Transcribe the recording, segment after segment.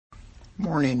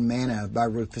Morning Manna by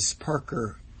Rufus,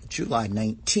 July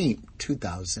 19th,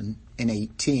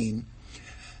 2018.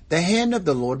 The hand of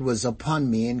the Lord was upon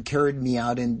me and carried me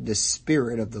out in the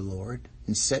spirit of the Lord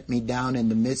and set me down in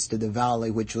the midst of the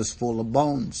valley which was full of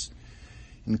bones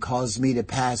and caused me to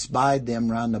pass by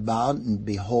them round about. And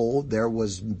behold, there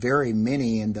was very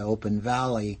many in the open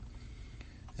valley.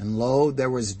 And lo, there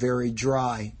was very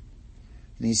dry.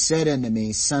 And he said unto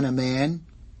me, Son of man,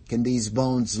 can these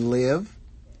bones live?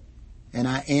 And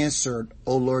I answered,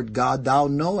 O Lord God, thou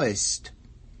knowest.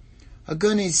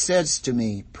 Again he says to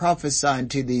me, Prophesy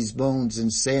unto these bones,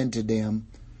 and say unto them,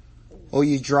 O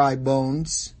ye dry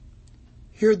bones,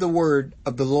 hear the word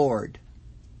of the Lord.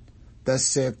 Thus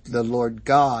saith the Lord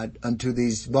God unto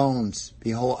these bones,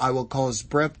 Behold, I will cause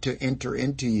breath to enter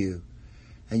into you,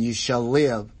 and you shall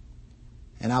live.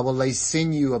 And I will lay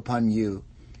sinew upon you,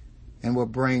 and will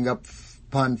bring up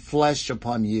upon flesh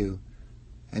upon you,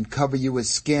 and cover you with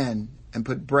skin, and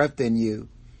put breath in you,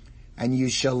 and you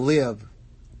shall live,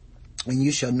 and you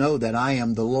shall know that I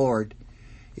am the Lord.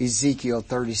 Ezekiel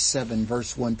 37,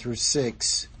 verse 1 through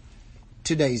 6.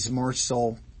 Today's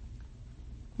morsel.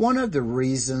 One of the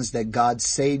reasons that God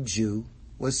saved you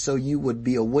was so you would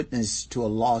be a witness to a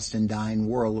lost and dying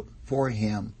world for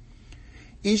Him.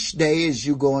 Each day as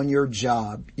you go on your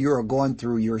job, you are going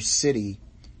through your city,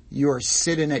 you are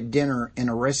sitting at dinner in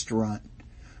a restaurant.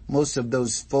 Most of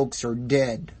those folks are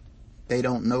dead. They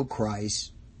don't know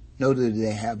Christ, nor do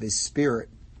they have His Spirit.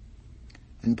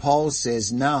 And Paul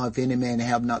says, Now if any man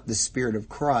have not the Spirit of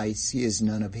Christ, he is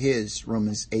none of his.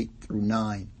 Romans 8 through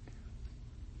 9.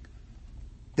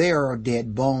 They are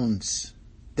dead bones.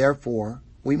 Therefore,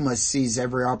 we must seize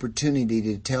every opportunity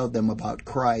to tell them about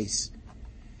Christ.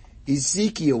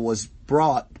 Ezekiel was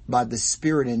brought by the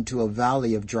Spirit into a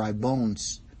valley of dry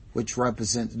bones, which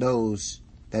represent those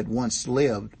that once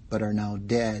lived but are now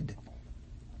dead.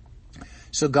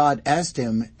 So God asked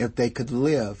him if they could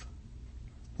live.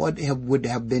 What would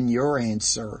have been your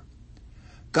answer?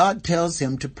 God tells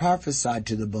him to prophesy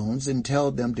to the bones and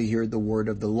tell them to hear the word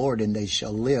of the Lord, and they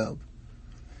shall live.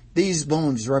 These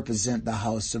bones represent the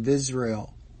house of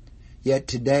Israel. Yet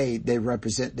today they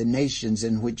represent the nations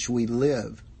in which we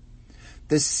live,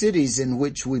 the cities in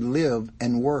which we live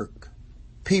and work,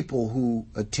 people who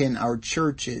attend our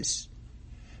churches.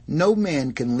 No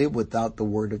man can live without the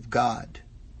word of God,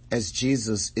 as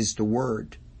Jesus is the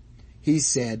word. He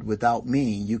said, without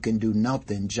me, you can do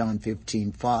nothing, John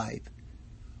 15:5.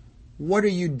 What are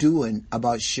you doing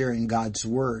about sharing God's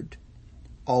word?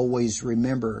 Always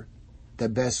remember, the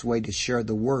best way to share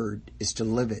the word is to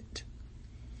live it.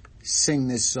 Sing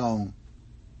this song.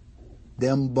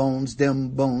 Them bones, them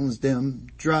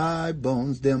dry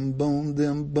bones, them bones,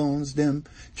 them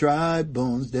dry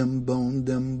bones, them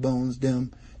bones,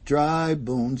 them dry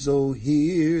bones, oh,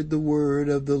 hear the word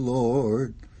of the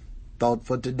Lord. Thought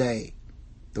for today,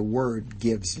 the word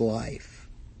gives life.